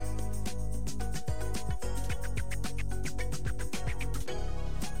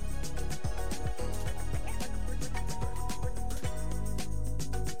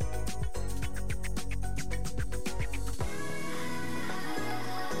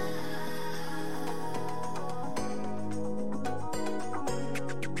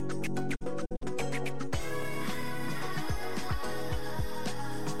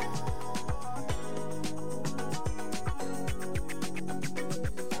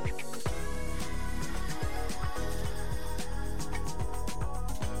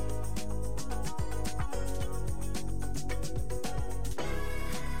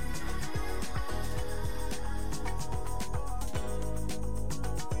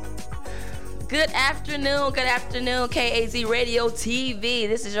Good afternoon, KAZ Radio TV.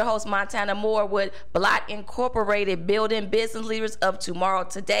 This is your host, Montana Moore, with Blot Incorporated, building business leaders of tomorrow.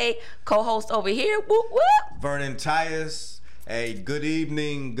 Today, co-host over here, whoop, whoop. Vernon Tyus. Hey, good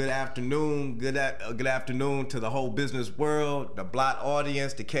evening, good afternoon, good afternoon to the whole business world, the Blot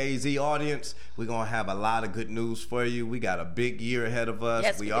audience, the KZ audience. We're going to have a lot of good news for you. We got a big year ahead of us.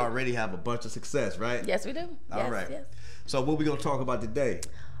 Yes, we already have a bunch of success, right? Yes, we do. All right. Yes. So what we going to talk about today?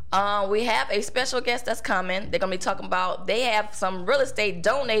 We have a special guest that's coming. They're going to be talking about, they have some real estate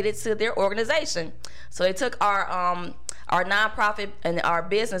donated to their organization. So they took our nonprofit and our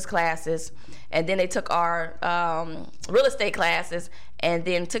business classes, and then they took our real estate classes, and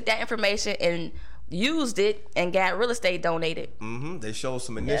then took that information and used it and got real estate donated. Mm-hmm. They showed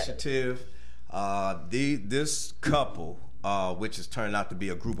some initiative. This couple, which has turned out to be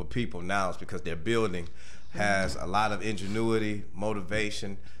a group of people now, it's because they're building, has a lot of ingenuity,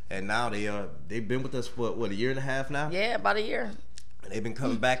 motivation, and now they've been with us for what, a year and a half now? Yeah, about a year. And they've been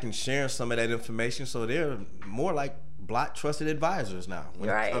coming back and sharing some of that information, so they're more like Blot trusted advisors now when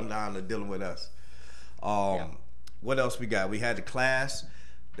it comes down to dealing with us. What else we got? We had the class.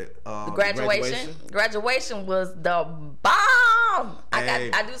 The graduation. Graduation was the bomb.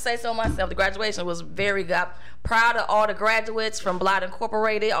 Hey. I do say so myself. The graduation was very good. I'm proud of all the graduates from Blot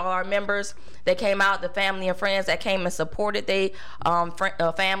Incorporated, all our members that came out, the family and friends that came and supported they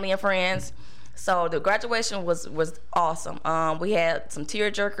family and friends. So the graduation was awesome. We had some tear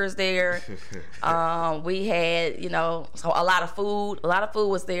jerkers there. We had, so a lot of food. A lot of food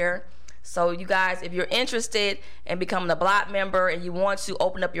was there. So you guys, if you're interested in becoming a Blot member and you want to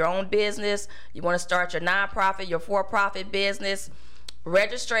open up your own business, you want to start your nonprofit, your for-profit business,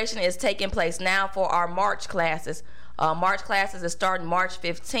 registration is taking place now for our March classes. March classes is starting March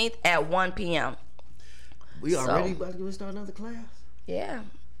 15th at 1 p.m. We already about to start another class? Yeah.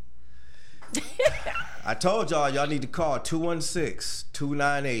 I told y'all need to call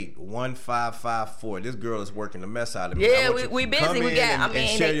 216-298-1554. This girl is working the mess out of me. Yeah, we busy. Come we got.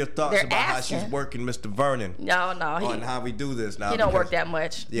 and share your thoughts about how she's working, Mr. Vernon. No, on how we do this now. He don't work that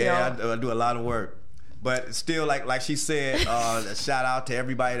much. Yeah, I do a lot of work. But still, like she said, a shout out to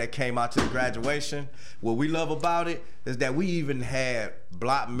everybody that came out to the graduation. What we love about it is that we even had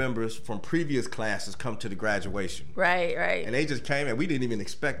Blot members from previous classes come to the graduation. Right. And they just came and we didn't even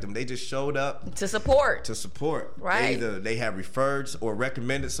expect them. They just showed up to support. Right. They had referred or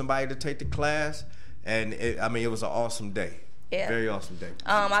recommended somebody to take the class, and it was an awesome day. Yeah. Very awesome day.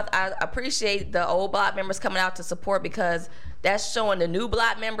 I appreciate the old Blot members coming out to support, because that's showing the new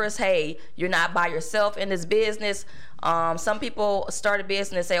Blot members, hey, you're not by yourself in this business. Some people start a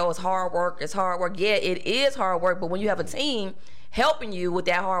business and say, oh, it's hard work. Yeah, it is hard work, but when you have a team helping you with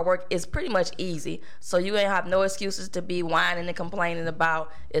that hard work, it's pretty much easy. So you ain't have no excuses to be whining and complaining about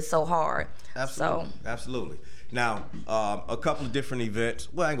it's so hard. Absolutely. Now, a couple of different events.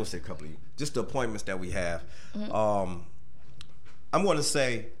 Well, I ain't gonna say a couple of, just the appointments that we have. Mm-hmm. I'm going to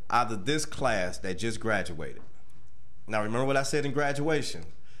say either this class that just graduated. Now, remember what I said in graduation,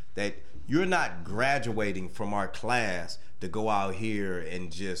 that you're not graduating from our class to go out here and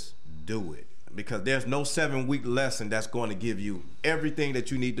just do it, because there's no 7-week lesson that's going to give you everything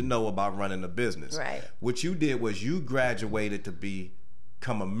that you need to know about running a business. Right. What you did was you graduated to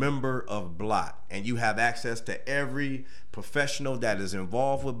become a member of Blot, and you have access to every professional that is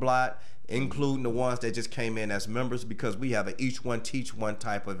involved with Blot, including the ones that just came in as members, because we have an each one teach one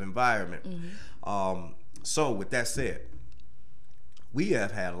type of environment. Mm-hmm. So with that said, we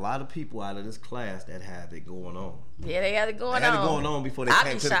have had a lot of people out of this class that have it going on. Yeah, they got it going on. They had it going on before they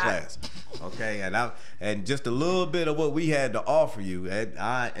came to the class. Okay, and just a little bit of what we had to offer you, and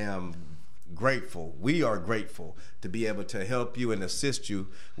I am grateful. We are grateful to be able to help you and assist you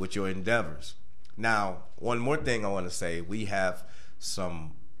with your endeavors. Now, one more thing I want to say, we have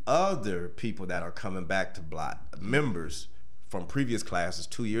some other people that are coming back to Blot, members from previous classes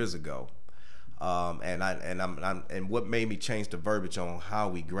 2 years ago, and what made me change the verbiage on how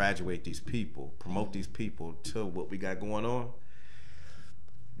we graduate these people, promote these people to what we got going on.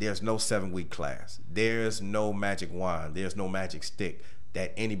 There's no 7-week class. There's no magic wand. There's no magic stick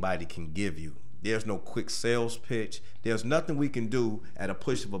that anybody can give you. There's no quick sales pitch. There's nothing we can do at a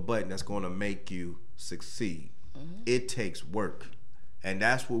push of a button that's going to make you succeed. Mm-hmm. It takes work. And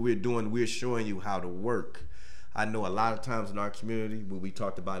that's what we're doing. We're showing you how to work. I know a lot of times in our community, when we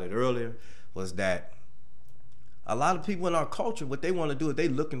talked about it earlier, was that a lot of people in our culture, what they want to do is they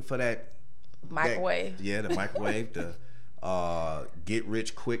looking for that microwave. The microwave, the get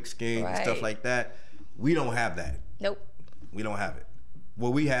rich quick scheme, and stuff like that. We don't have that. Nope. We don't have it.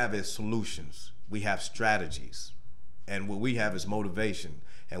 What we have is solutions. We have strategies. And what we have is motivation.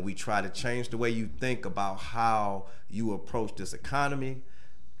 and we try to change the way you think about how you approach this economy,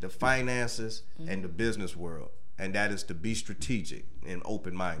 the finances, and the business world. And that is to be strategic and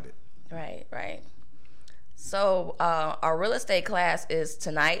open-minded. Right, right. So our real estate class is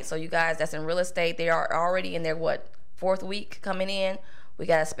tonight. So you guys that's in real estate, they are already in their, fourth week coming in. We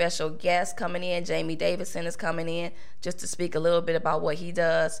got a special guest coming in. Jamie Davidson is coming in just to speak a little bit about what he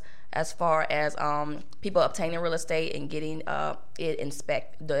does as far as people obtaining real estate and getting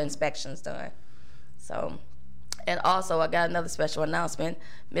the inspections done. So, and also I got another special announcement.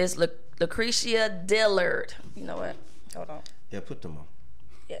 Miss Lucretia Dillard. You know what? Hold on. Yeah, put them on.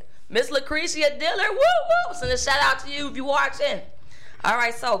 Yeah. Miss Lucretia Dillard. Woo woo. Send a shout out to you if you're watching. All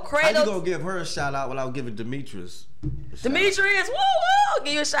right, so Cradle. How you gonna give her a shout out without giving Demetrius? Demetrius, woo woo.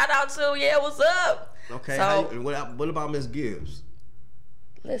 Give you a shout out too. Yeah, what's up? Okay. So, what about Miss Gibbs?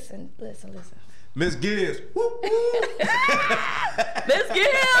 Listen. Miss Gibbs. Woo woo. Miss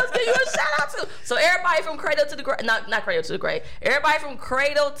Gibbs, give you a shout out to. So everybody from Cradle to the Grave, not Cradle to the Grave. Everybody from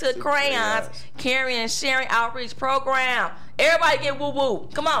Cradle to Crayons, Caring and Sharing Outreach Program. Everybody get woo woo.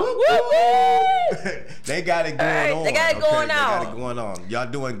 Come on. Woo woo. They got it going on. They got it going on. They got it going on. Y'all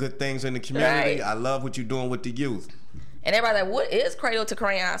doing good things in the community. Right. I love what you're doing with the youth. And everybody's like, what is Cradle to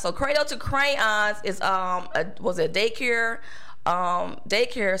Crayons? So Cradle to Crayons is a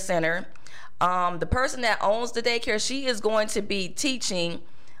daycare center. The person that owns the daycare, she is going to be teaching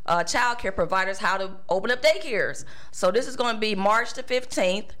child care providers how to open up daycares. So this is going to be March the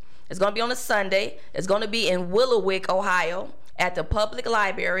 15th. It's going to be on a Sunday. It's going to be in Willowick, Ohio, at the Public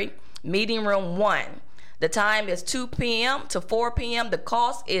Library, Meeting Room 1. The time is 2 p.m. to 4 p.m. The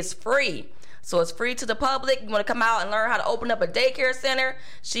cost is free. So it's free to the public. You want to come out and learn how to open up a daycare center?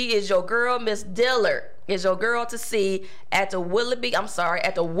 She is your girl, Miss Dillard, is your girl to see at the Willowick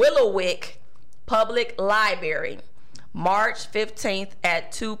Public Library, March 15th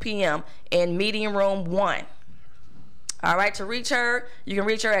at 2 p.m. in Meeting Room 1. All right, to reach her, you can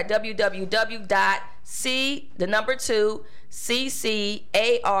reach her at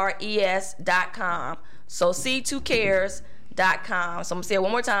www.cccares.com. So C2cares.com. So I'm going to say it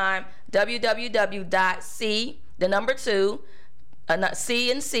one more time,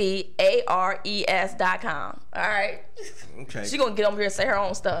 www.cares.com. All right. Okay. She's going to get over here and say her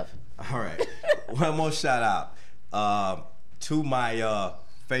own stuff. All right. One more shout out to my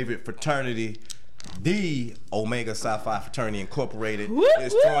favorite fraternity, the Omega Psi Phi Fraternity Incorporated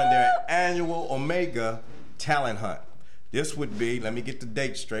is throwing their annual Omega Talent Hunt. This would be, let me get the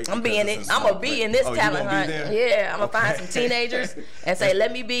date straight. I'm going to be in this talent hunt. Yeah, I'm going to find some teenagers and say,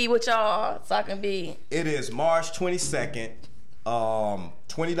 let me be with y'all so I can be. It is March 22nd,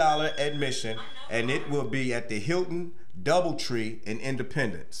 $20 admission, and it will be at the Hilton Doubletree in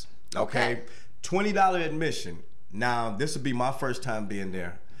Independence. Okay. $20 admission. Now, this will be my first time being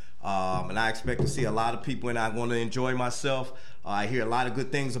there. And I expect to see a lot of people, and I'm going to enjoy myself. I hear a lot of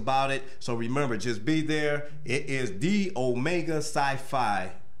good things about it. So remember, just be there. It is the Omega Psi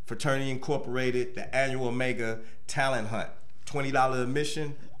Phi Fraternity Incorporated, the annual Omega Talent Hunt. $20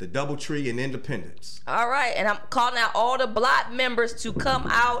 admission, the Doubletree in Independence. All right, and I'm calling out all the block members to come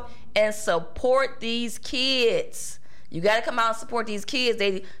out and support these kids. You got to come out and support these kids.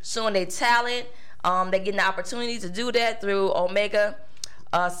 They showing their talent. They getting the opportunity to do that through Omega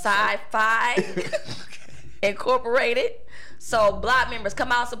Psi Phi Incorporated. So block members,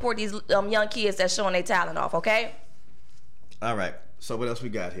 come out and support these young kids that's showing their talent off, okay? All right. So what else we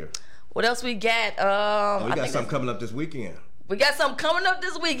got here? What else we got? We got something coming up this weekend. We got something coming up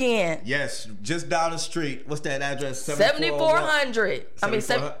this weekend. Yes, just down the street. What's that address? 7400.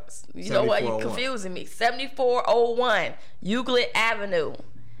 You know what? You're confusing me. 7401 Euclid Avenue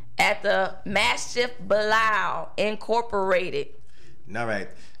at the Mastiff Bilal Incorporated. All right.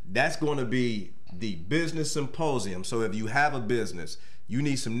 That's going to be the business symposium. So if you have a business, you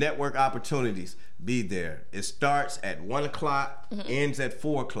need some network opportunities, be there. It starts at 1 o'clock, ends at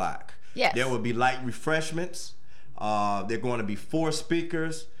 4 o'clock. Yes. There will be light refreshments. There are going to be 4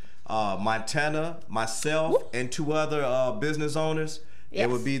 speakers, Montana, myself, and 2 other business owners. Yes. They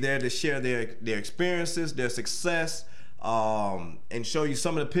will be there to share their experiences, their success, and show you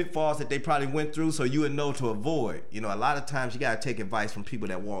some of the pitfalls that they probably went through, so you would know to avoid. You know, a lot of times you got to take advice from people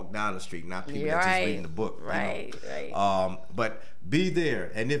that walk down the street, not people that just reading the book. Right. But be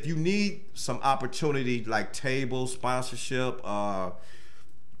there. And if you need some opportunity like table, sponsorship,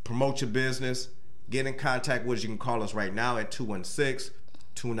 promote your business, get in contact with us. You can call us right now at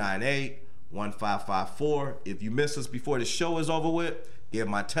 216-298-1554. If you miss us before the show is over with, give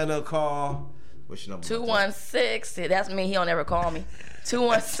Montana a call. What's your number? 216. That's me. He don't ever call me.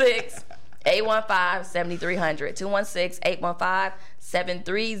 815-7300,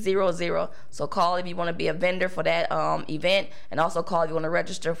 216-815-7300. So call if you want to be a vendor for that event, and also call if you want to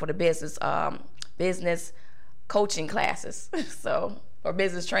register for the business coaching classes, or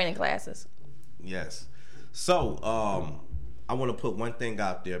business training classes. Yes. So I want to put one thing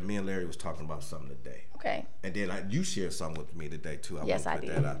out there. Me and Larry was talking about something today. Okay. And then you shared something with me today too. Yes, want to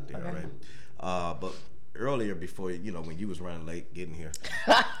put I did. that out there, Okay. right? But earlier, before when you was running late getting here,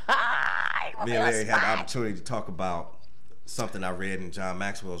 me and Larry had the opportunity to talk about something I read in John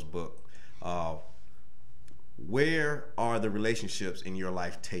Maxwell's book. Where are the relationships in your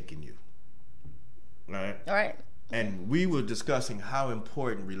life taking you? All right. And we were discussing how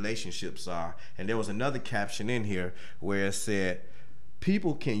important relationships are. And there was another caption in here where it said,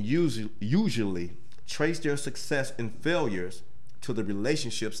 people can usually trace their success and failures to the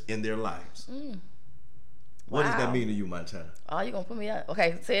relationships in their lives. What does that mean to you, Montana? Oh, you gonna put me up?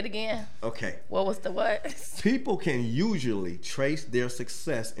 Okay, say it again. Okay. What was the what? People can usually trace their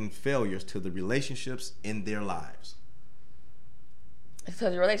success and failures to the relationships in their lives.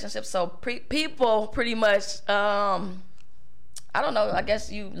 To the relationship. So people pretty much, I don't know, I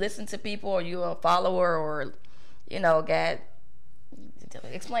guess you listen to people, or you're a follower, or,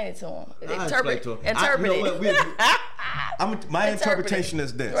 explain it to them. Interpret it. My interpretation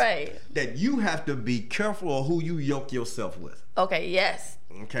is this. Right. That you have to be careful of who you yoke yourself with. Okay, yes.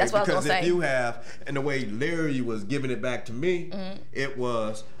 Okay, that's what because I was gonna if say. you have, and the way Larry was giving it back to me, it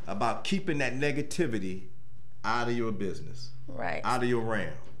was about keeping that negativity out of your business. Right. Out of your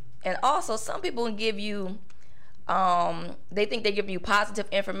realm. And also, some people can give you, they think they give you positive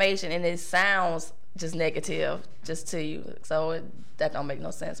information, and it sounds just negative just to you. So that don't make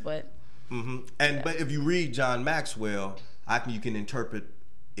no sense. But but if you read John Maxwell, you can interpret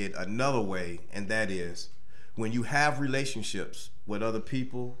it another way, and that is, when you have relationships with other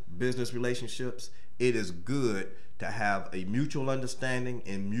people, business relationships, it is good to have a mutual understanding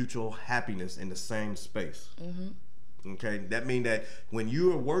and mutual happiness in the same space. Okay, that means that when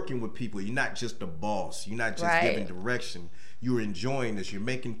you're working with people, you're not just the boss. You're not just giving direction. You're enjoying this. You're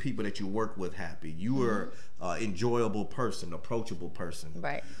making people that you work with happy. You are an enjoyable person, approachable person.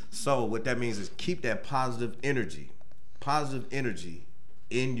 Right. So what that means is keep that positive energy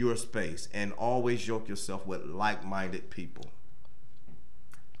in your space, and always yoke yourself with like-minded people.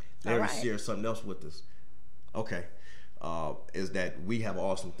 Larry shared something else with us. Okay, is that we have an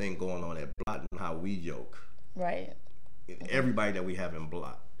awesome thing going on at Blot and how we yoke. Right. Everybody that we have in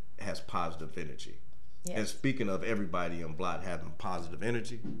Blot has positive energy. Yes. And speaking of everybody in Blot having positive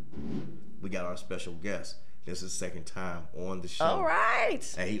energy, we got our special guest. This is the second time on the show. All right.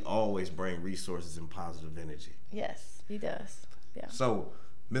 And he always brings resources and positive energy. Yes, he does. Yeah. So,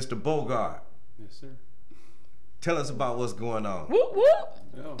 Mr. Bogart. Yes, sir. Tell us about what's going on. Whoop, whoop.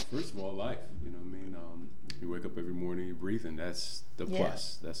 Well, first of all, life. You know what I mean? You wake up every morning, you're breathing. That's the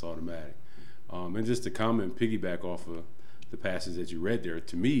plus. That's automatic. And just to comment, piggyback off of the passage that you read there,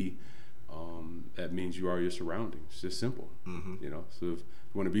 to me, that means you are your surroundings. It's just simple. You know, so if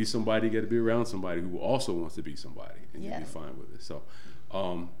you want to be somebody, you got to be around somebody who also wants to be somebody, and you'll be fine with it. So,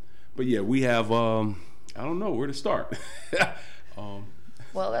 but yeah, we have, I don't know where to start.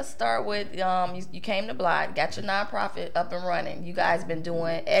 Well, let's start with, you came to Blot, got your nonprofit up and running. You guys been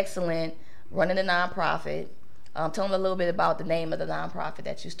doing excellent running the nonprofit. Tell them a little bit about the name of the nonprofit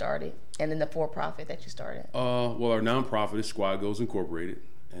that you started, and then the for-profit that you started. Well, our nonprofit is Squad Goals Incorporated,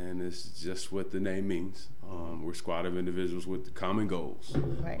 and it's just what the name means. We're a squad of individuals with common goals,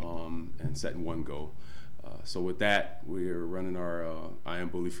 and setting one goal. So with that, we're running our I Am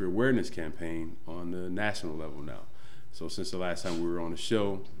Bully Free Awareness campaign on the national level now. So since the last time we were on the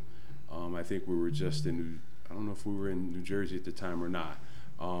show, I think we were just I don't know if we were in New Jersey at the time or not,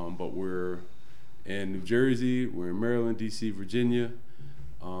 but we're in New Jersey, we're in Maryland, D.C., Virginia,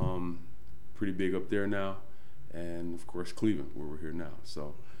 pretty big up there now, and of course Cleveland, where we're here now.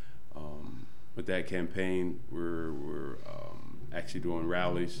 So with that campaign, we're actually doing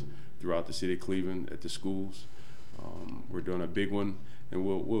rallies throughout the city of Cleveland at the schools. We're doing a big one, and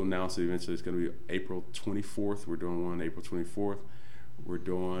we'll announce it eventually. It's going to be April 24th. We're doing one April 24th. We're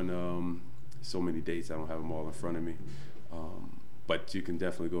doing so many dates, I don't have them all in front of me. But you can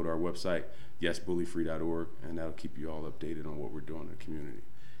definitely go to our website, yesbullyfree.org, and that'll keep you all updated on what we're doing in the community.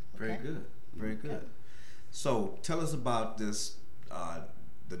 Very good. Very good. Okay. So tell us about this,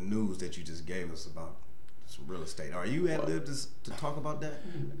 the news that you just gave us about some real estate. Are you at liberty to talk about that?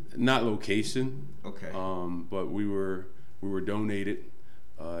 Not location. Okay. But we were donated,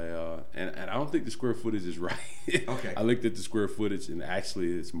 and I don't think the square footage is right. Okay. I looked at the square footage, and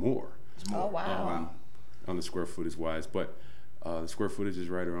actually it's more. Oh, wow. On the square footage wise, but The square footage is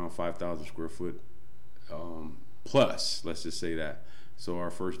right around 5,000 square foot plus. Let's just say that. So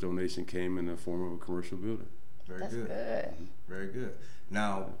our first donation came in the form of a commercial building. That's good. Very good.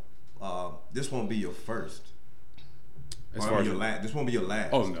 Now, this won't be your first. As far as your last. This won't be your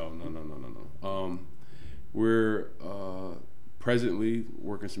last. Oh no. We're presently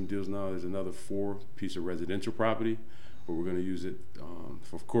working some deals now. There's another 4 piece of residential property, but we're going to use it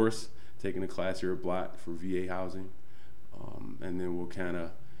for, of course, taking a class here at Blatt for VA housing, and then we'll kind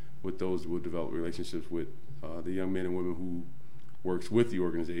of, with those, we'll develop relationships with the young men and women who works with the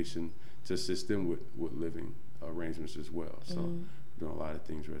organization to assist them with living arrangements as well. So we're doing a lot of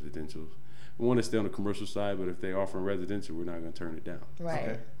things residential. We want to stay on the commercial side, but if they offer residential, we're not going to turn it down.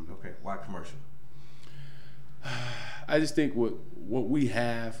 Right. Okay. Why commercial? I just think what we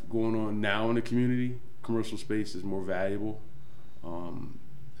have going on now in the community, commercial space is more valuable, and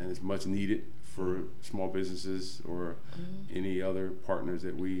it's much needed for small businesses or any other partners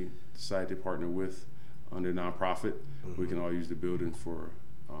that we decide to partner with under nonprofit. We can all use the building for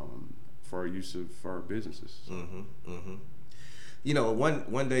our use of our businesses. So. You know,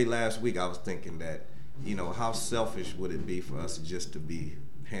 one day last week I was thinking that, you know, how selfish would it be for us just to be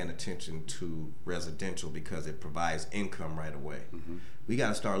paying attention to residential because it provides income right away. We got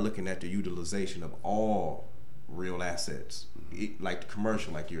to start looking at the utilization of all real assets, like the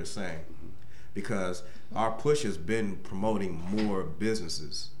commercial, like you were saying, because our push has been promoting more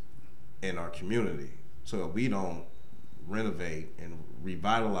businesses in our community. So if we don't renovate and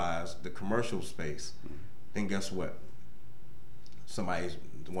revitalize the commercial space, then guess what?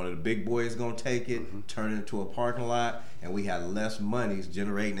 One of the big boys is going to take it, turn it into a parking lot, and we have less monies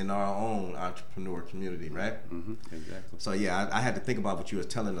generating in our own entrepreneur community, right? Exactly. So yeah, I had to think about what you were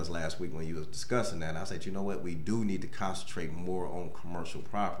telling us last week when you was discussing that. And I said, you know what, we do need to concentrate more on commercial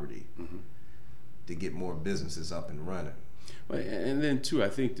property to get more businesses up and running. And then too, I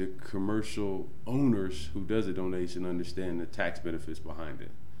think the commercial owners who does a donation understand the tax benefits behind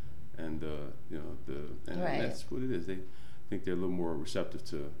it, and that's what it is. They think they're a little more receptive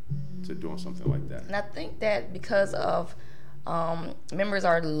to doing something like that. And I think that because of members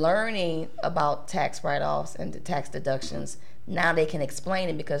are learning about tax write-offs and the tax deductions, now they can explain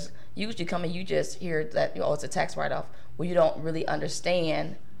it, because usually you just hear that, oh, it's a tax write-off. Well, you don't really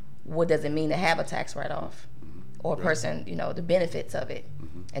understand what does it mean to have a tax write-off, or a person, the benefits of it.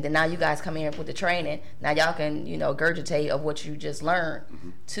 And then now you guys come in with the training. Now y'all can, regurgitate of what you just learned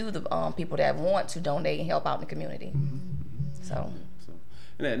to the people that want to donate and help out in the community.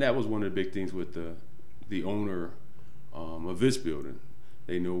 And that was one of the big things with the owner of this building.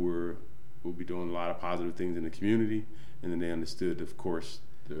 They know we'll be doing a lot of positive things in the community, and then they understood, of course,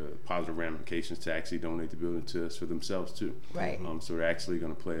 the positive ramifications to actually donate the building to us for themselves too. Right. So they're actually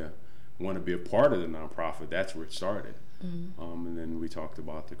going to want to be a part of the nonprofit. That's where it started. And then we talked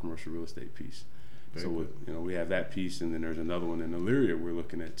about the commercial real estate piece. We have that piece, and then there's another one in Elyria we're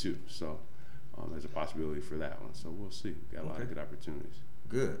looking at too. So there's a possibility for that one. So we'll see. We've got a lot of good opportunities.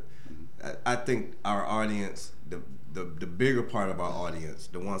 Good. I think our audience, the bigger part of our audience,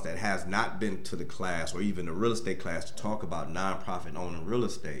 the ones that has not been to the class or even the real estate class to talk about nonprofit owning real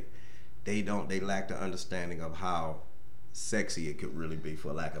estate, they lack the understanding of how sexy it could really be,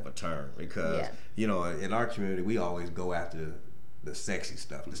 for lack of a term, because in our community we always go after the sexy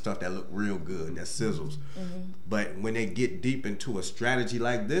stuff, the stuff that look real good, that sizzles. But when they get deep into a strategy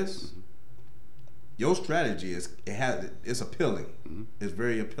like this, your strategy it's appealing. It's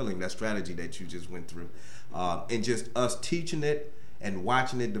very appealing, that strategy that you just went through, and just us teaching it and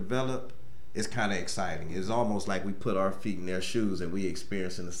watching it develop is kind of exciting. It's almost like we put our feet in their shoes and we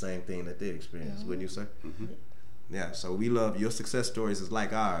experiencing the same thing that they experience. Wouldn't you say? Yeah, so we love your success stories is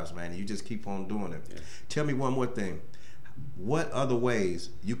like ours, man. You just keep on doing it. Tell me one more thing. What other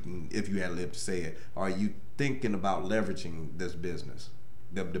ways you can, if you had lived to say it, are you thinking about leveraging this business,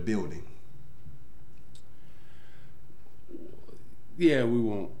 the building? Yeah, we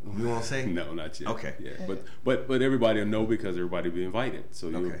won't. You won't say? No, not yet. Okay. Yeah, but everybody will know, because everybody will be invited,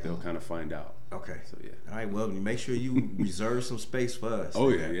 so they'll kind of find out. Okay. So yeah. All right. Well, make sure you reserve some space for us. Oh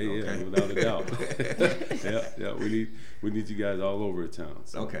yeah, without a doubt. Yeah. We need you guys all over the town.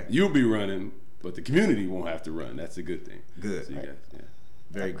 So you'll be running, but the community won't have to run. That's a good thing. Good. So you guys,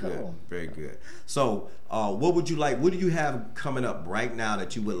 Very good. Very good. So, what would you like? What do you have coming up right now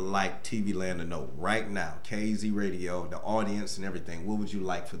that you would like TV Land to know right now? KZ Radio, the audience, and everything. What would you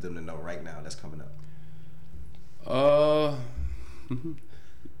like for them to know right now that's coming up?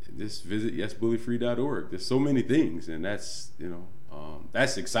 Just visit yesbullyfree.org. There's so many things, and that's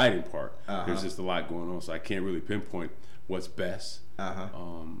that's the exciting part. There's just a lot going on, so I can't really pinpoint what's best.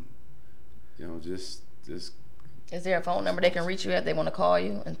 Just Is there a phone number they can reach you at? They want to call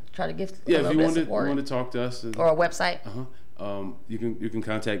you and try to give a little bit of support? If you want to talk to us. Or a website? You can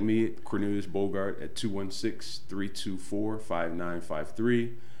contact me at Cornelius Bogart at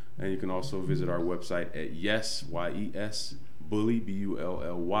 216-324-5953. And you can also visit our website at Bully,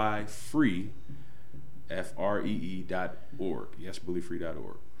 BULLY, free, FREE.org.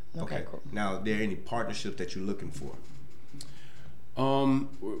 YesBullyFree.org. Okay, cool. Now, are there any partnerships that you're looking for?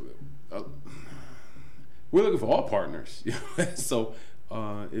 We're looking for all partners. So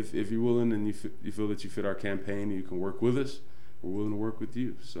if you're willing and you feel that you fit our campaign and you can work with us, we're willing to work with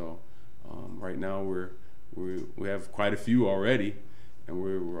you. So right now we have quite a few already, and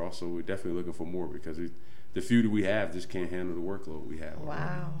we're definitely looking for more because the few that we have just can't handle the workload we have. Wow.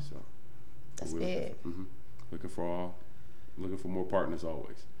 Already. So that's big. Looking for more partners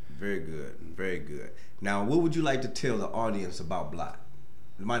always. Very good, very good. Now, what would you like to tell the audience about Blot?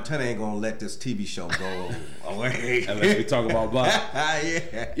 Montana ain't gonna let this TV show go away unless we talk about Blot.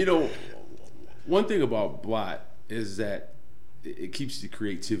 Yeah. You know, one thing about Blot is that it keeps the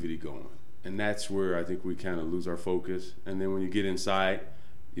creativity going, and that's where I think we kind of lose our focus. And then when you get inside,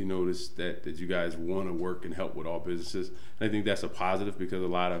 you notice that you guys want to work and help with all businesses. And I think that's a positive because a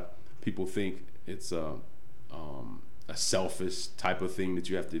lot of people think it's a selfish type of thing that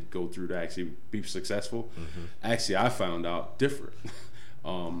you have to go through to actually be successful. Actually, I found out different.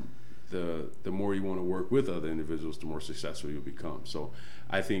 The more you want to work with other individuals, the more successful you'll become. So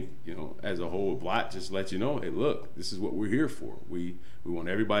I think, as a whole, Blot just let you know, hey, look, this is what we're here for. We want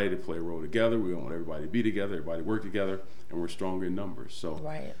everybody to play a role together. We want everybody to be together, everybody to work together, and we're stronger in numbers. So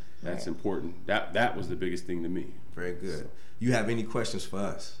that's important. That was the biggest thing to me. Very good. So, you have any questions for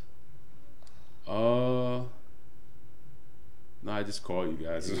us? No, I just call you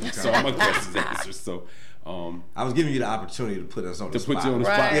guys. So all my questions answered. So I was giving you the opportunity to put us on the spot. To put you on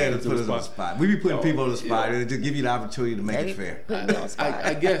the spot? Yeah, to put us on the spot. We be putting people on the spot and to give you the opportunity to make it fair.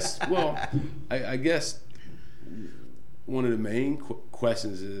 I guess one of the main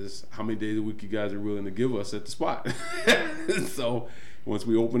questions is how many days a week you guys are willing to give us at the spot. So once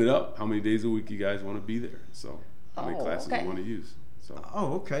we open it up, how many days a week you guys want to be there? So how many classes you want to use? So.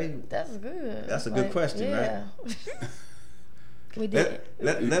 Oh, okay. That's good. That's a good question, right? Can we do it?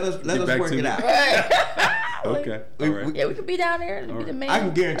 Let us work it out. Okay. All right. Yeah, we could be down there and be the main. I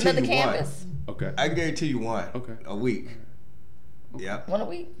can guarantee another you campus. one. Okay. I can guarantee you one. Okay. A week. Okay. Yeah. One a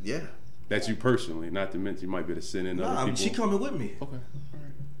week? Yeah. That's you personally, not to mention you might be able to send in other people. She coming with me. Okay.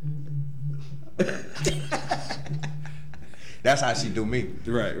 All right. That's how she do me.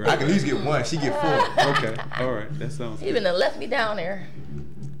 Right. I can at least get one. She get 4. Okay. All right. That sounds good. Even left me down there.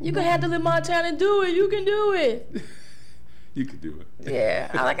 You can handle it, Montana, and do it. You can do it. You can do it.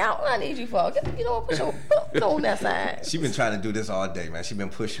 Yeah. I need you for. Put on that side. She been trying to do this all day, man. She been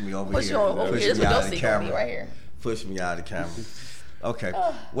pushing me over here. Pushing me out of the camera. Right here. Pushing me out of the camera. Okay.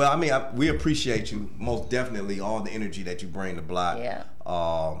 Well, I mean, we appreciate you most definitely, all the energy that you bring to Blot. Yeah.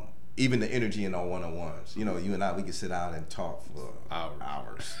 Even the energy in our one-on-ones. You and I, we can sit down and talk for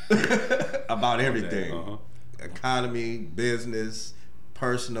hours about everything. Economy, business,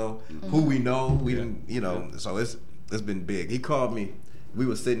 personal, who we know. We didn't, so it's been big. He called me. We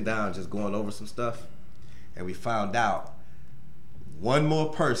were sitting down just going over some stuff, and we found out one more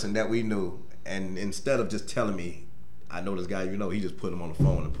person that we knew, and instead of just telling me, I know this guy, he just put him on the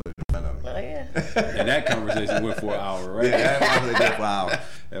phone and put him in front of me. Oh, yeah. And that conversation went for an hour, right? Yeah, that conversation went for an hour.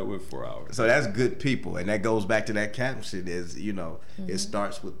 That went for hours. So that's good people, and that goes back to that caption is, it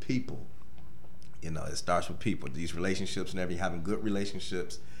starts with people. It starts with people. These relationships and everything, having good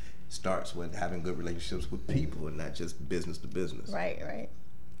relationships starts with having good relationships with people and not just business to business. Right.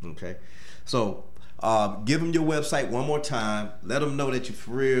 Okay. So give them your website one more time. Let them know that you're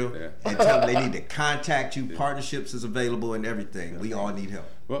for real, and tell them they need to contact you. Partnerships is available and everything. We all need help.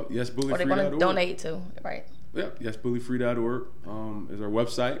 Well, YesBullyFree.org. Or they want to donate to, right? Yeah, YesBullyFree.org is our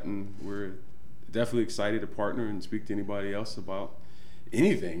website, and we're definitely excited to partner and speak to anybody else about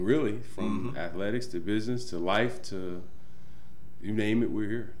anything, really, from athletics to business to life to you name it, we're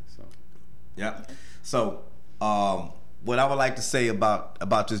here. So. Yeah. So what I would like to say about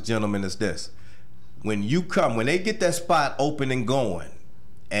this gentleman is this. When they get that spot open and going,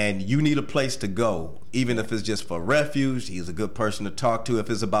 and you need a place to go, even if it's just for refuge, he's a good person to talk to. If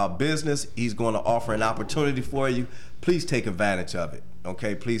it's about business, he's going to offer an opportunity for you. Please take advantage of it.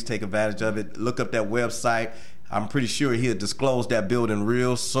 Okay, please take advantage of it. Look up that website. I'm pretty sure he'll disclose that building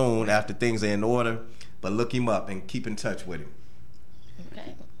real soon after things are in order. But look him up and keep in touch with him.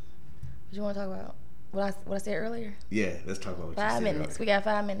 Okay. What you want to talk about? What I said earlier? Yeah, let's talk about what 5 minutes. Earlier. We got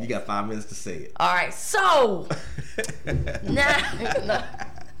 5 minutes. You got 5 minutes to say it. All right. So now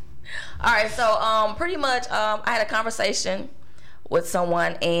All right, so pretty much I had a conversation with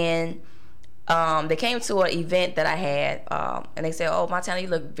someone, and they came to an event that I had, and they said, "Oh, Montana, you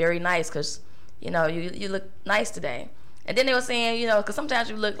look very nice because, you know, you look nice today." And then they were saying, you know, because sometimes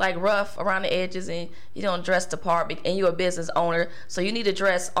you look like rough around the edges and you don't dress the part, and you're a business owner, so you need to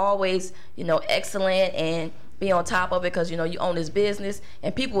dress always, you know, excellent and be on top of it because, you know, you own this business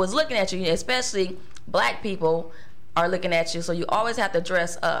and people was looking at you, especially black people are looking at you, so you always have to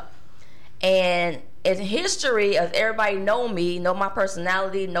dress up. And in history, as everybody know me, know my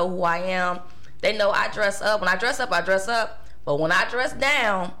personality, know who I am, they know I dress up. When I dress up, I dress up. But when I dress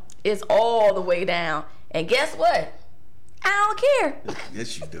down, it's all the way down. And guess what? I don't care.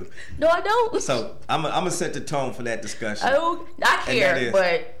 Yes, you do. No, I don't. So I'm gonna set the tone for that discussion. I care,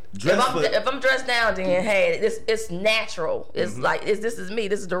 but if I'm dressed down, then hey, it's natural. It's like this is me.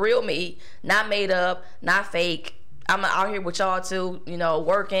 This is the real me, not made up, not fake. I'm out here with y'all too, you know,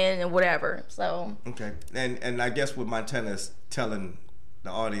 working and whatever. So okay, and I guess what Montana is telling the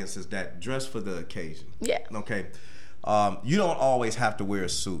audience is that dress for the occasion. Yeah. Okay. You don't always have to wear a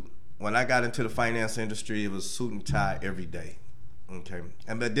suit. When I got into the finance industry, it was suit and tie every day. Okay.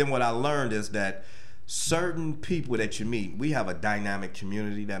 But then what I learned is that certain people that you meet, we have a dynamic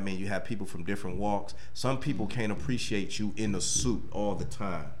community. That means you have people from different walks. Some people can't appreciate you in a suit all the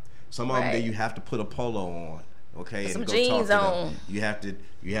time. Some of them, you have to put a polo on. Okay, some and go jeans talk to on. them.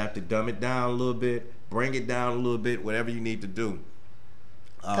 You have to dumb it down a little bit, bring it down a little bit, whatever you need to do.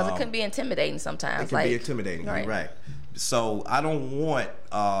 Because it can be intimidating sometimes. It can be intimidating. Right. You're right. So I don't want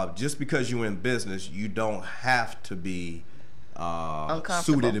just because you're in business, you don't have to be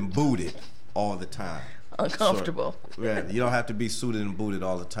suited and booted all the time. Uncomfortable. So, yeah, you don't have to be suited and booted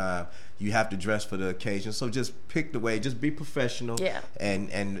all the time. You have to dress for the occasion. So just pick the way. Just be professional. Yeah.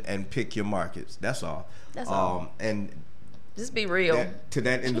 And pick your markets. That's all. That's all. And just be real. To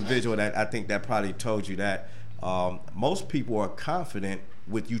that individual, that I think that probably told you that most people are confident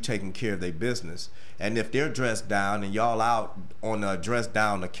with you taking care of their business, and if they're dressed down and y'all out on a dressed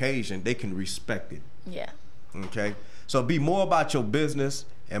down occasion, they can respect it. Yeah. Okay. So be more about your business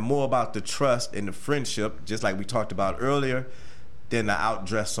and more about the trust and the friendship, just like we talked about earlier, than to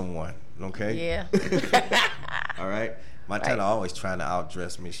outdress someone. Okay. Yeah. All right. Montana always trying to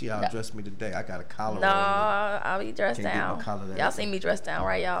outdress me. She outdressed me today. I got a collar on. No, I'll be dressed Can't down. get my collar Y'all see me dressed down,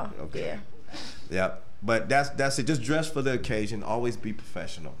 right, y'all? Okay. Yeah. Yep. But that's it. Just dress for the occasion. Always be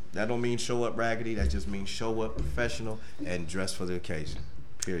professional. That don't mean show up raggedy. That just means show up professional and dress for the occasion.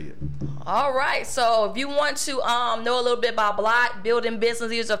 Period. All right. So if you want to know a little bit about Blot, Building Business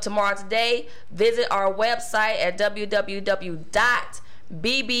Leaders of Tomorrow Today, visit our website at www.bblott.org.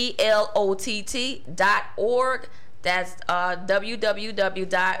 That's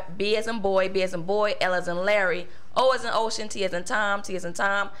www.b as in boy, B as in boy, L as in Larry, O as in ocean, T as in Tom, T as in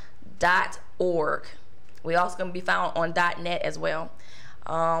Tom, .org. We also going to be found on .net as well.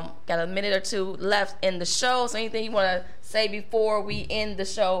 Got a minute or two left in the show. So anything you want to say before we end the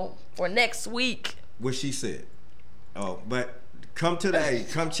show for next week? What she said. Oh, but come today.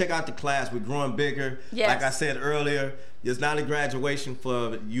 Come check out the class. We're growing bigger. Yes. Like I said earlier, it's not a graduation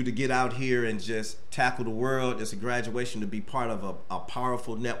for you to get out here and just tackle the world. It's a graduation to be part of a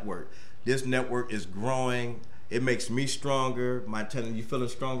powerful network. This network is growing. It makes me stronger. Montana, you feeling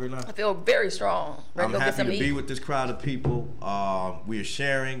stronger now? I feel very strong. I'm happy to be with this crowd of people. We are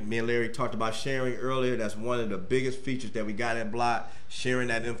sharing. Me and Larry talked about sharing earlier. That's one of the biggest features that we got at Blot, sharing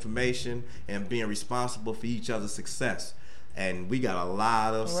that information and being responsible for each other's success. And we got a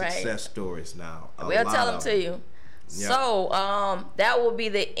lot of success stories now. We'll tell them to you. Yep. So that will be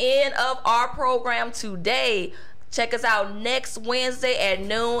the end of our program today. Check us out next Wednesday at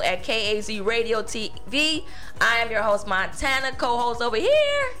noon at KAZ Radio TV. I am your host, Montana, co-host over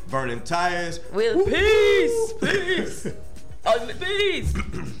here, Burning Tires. With peace. Peace. Peace.